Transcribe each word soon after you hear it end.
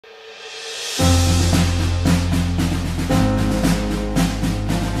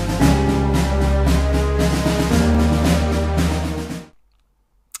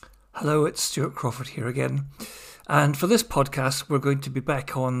Hello, it's Stuart Crawford here again. And for this podcast, we're going to be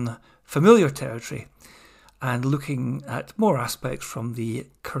back on familiar territory and looking at more aspects from the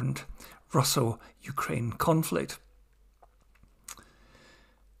current Russo-Ukraine conflict.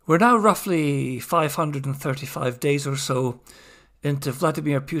 We're now roughly 535 days or so into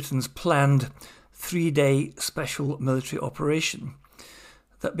Vladimir Putin's planned 3-day special military operation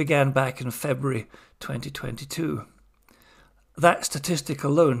that began back in February 2022. That statistic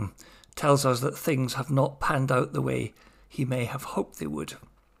alone tells us that things have not panned out the way he may have hoped they would.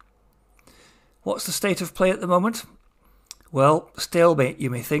 What's the state of play at the moment? Well, stalemate, you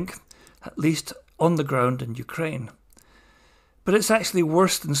may think, at least on the ground in Ukraine. But it's actually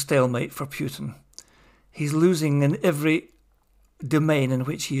worse than stalemate for Putin. He's losing in every domain in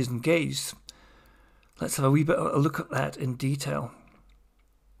which he is engaged. Let's have a wee bit of a look at that in detail.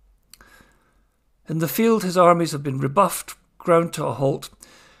 In the field, his armies have been rebuffed, ground to a halt,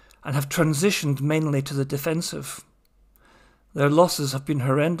 and have transitioned mainly to the defensive. Their losses have been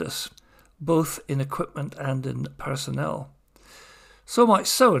horrendous, both in equipment and in personnel. So much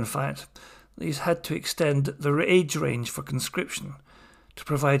so, in fact, that he's had to extend the age range for conscription to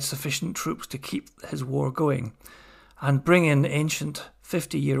provide sufficient troops to keep his war going, and bring in ancient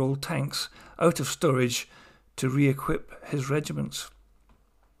 50-year-old tanks out of storage to re-equip his regiments.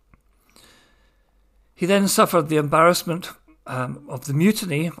 He then suffered the embarrassment of the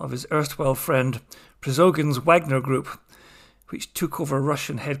mutiny of his erstwhile friend Prigozhin's Wagner group, which took over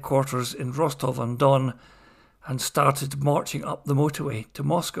Russian headquarters in Rostov-on-Don and started marching up the motorway to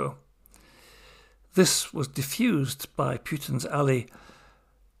Moscow. This was diffused by Putin's ally,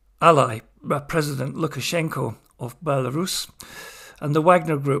 President Lukashenko of Belarus, and the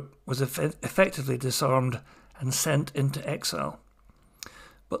Wagner group was effectively disarmed and sent into exile.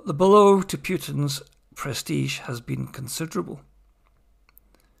 But the blow to Putin's prestige has been considerable.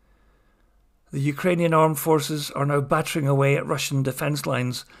 The Ukrainian armed forces are now battering away at Russian defence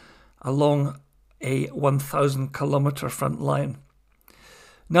lines along a 1,000-kilometre front line.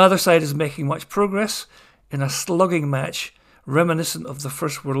 Neither side is making much progress in a slugging match reminiscent of the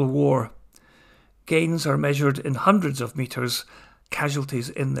First World War. Gains are measured in hundreds of metres, casualties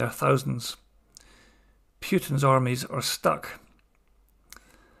in their thousands. Putin's armies are stuck.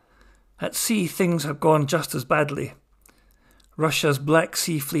 At sea, things have gone just as badly. Russia's Black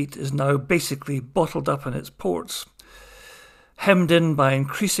Sea Fleet is now basically bottled up in its ports, hemmed in by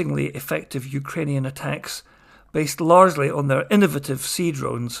increasingly effective Ukrainian attacks based largely on their innovative sea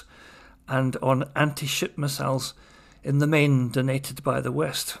drones and on anti-ship missiles, in the main donated by the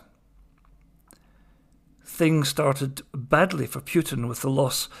West. Things started badly for Putin with the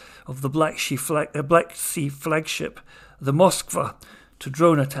loss of the Black Sea flagship, the Moskva, to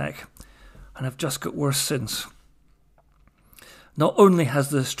drone attack, and have just got worse since. Not only has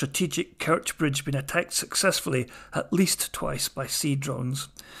the strategic Kerch Bridge been attacked successfully at least twice by sea drones,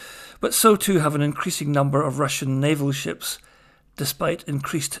 but so too have an increasing number of Russian naval ships, despite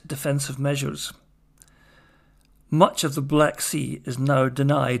increased defensive measures. Much of the Black Sea is now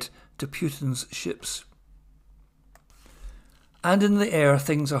denied to Putin's ships. And in the air,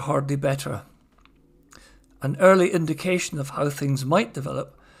 things are hardly better. An early indication of how things might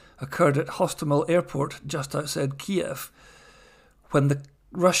develop occurred at Hostomel Airport just outside Kiev, when the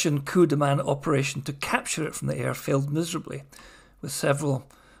Russian coup de main operation to capture it from the air failed miserably, with several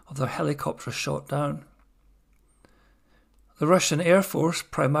of their helicopters shot down. The Russian Air Force,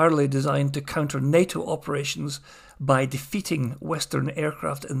 primarily designed to counter NATO operations by defeating Western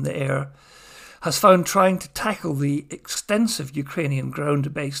aircraft in the air, has found trying to tackle the extensive Ukrainian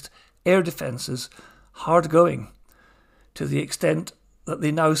ground-based air defences hard going, to the extent that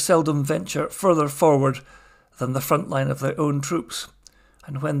they now seldom venture further forward than the front line of their own troops,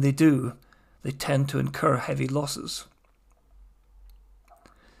 and when they do, they tend to incur heavy losses.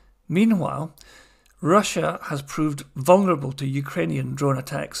 Meanwhile, Russia has proved vulnerable to Ukrainian drone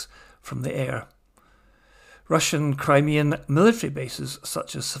attacks from the air. Russian Crimean military bases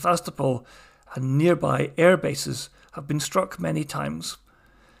such as Sevastopol and nearby air bases have been struck many times,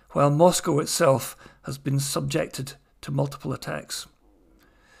 while Moscow itself has been subjected to multiple attacks.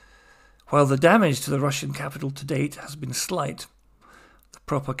 While the damage to the Russian capital to date has been slight, the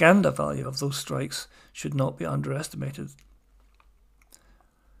propaganda value of those strikes should not be underestimated.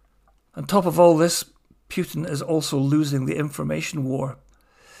 On top of all this, Putin is also losing the information war.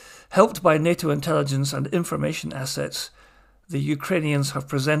 Helped by NATO intelligence and information assets, the Ukrainians have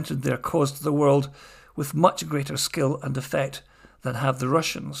presented their cause to the world with much greater skill and effect than have the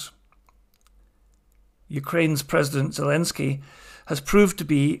Russians. Ukraine's President Zelensky has proved to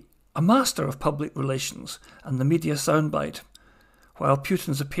be a master of public relations and the media soundbite, while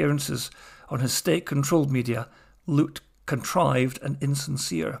Putin's appearances on his state-controlled media looked contrived and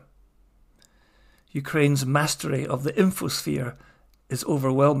insincere. Ukraine's mastery of the infosphere is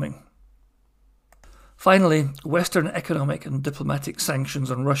overwhelming. Finally, Western economic and diplomatic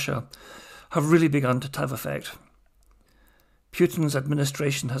sanctions on Russia have really begun to have effect. Putin's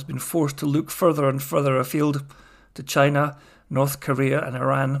administration has been forced to look further and further afield to China, North Korea and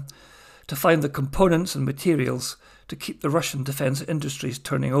Iran to find the components and materials to keep the Russian defence industries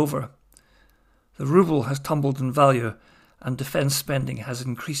turning over. The ruble has tumbled in value and defence spending has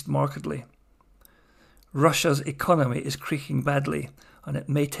increased markedly. Russia's economy is creaking badly and it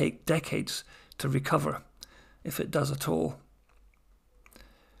may take decades to recover, if it does at all.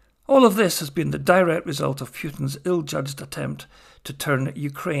 All of this has been the direct result of Putin's ill-judged attempt to turn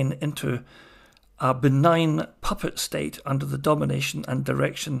Ukraine into a benign puppet state under the domination and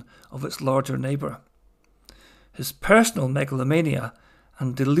direction of its larger neighbour. His personal megalomania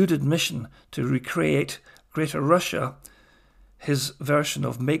and deluded mission to recreate Greater Russia, his version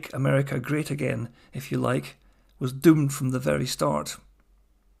of Make America Great Again, if you like, was doomed from the very start.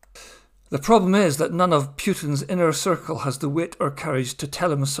 The problem is that none of Putin's inner circle has the wit or courage to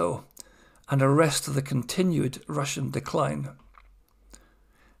tell him so and arrest the continued Russian decline.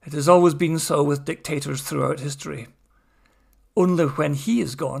 It has always been so with dictators throughout history. Only when he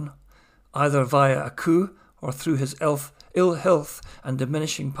is gone, either via a coup or through his ill health and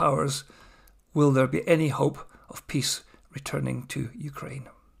diminishing powers, will there be any hope of peace returning to Ukraine.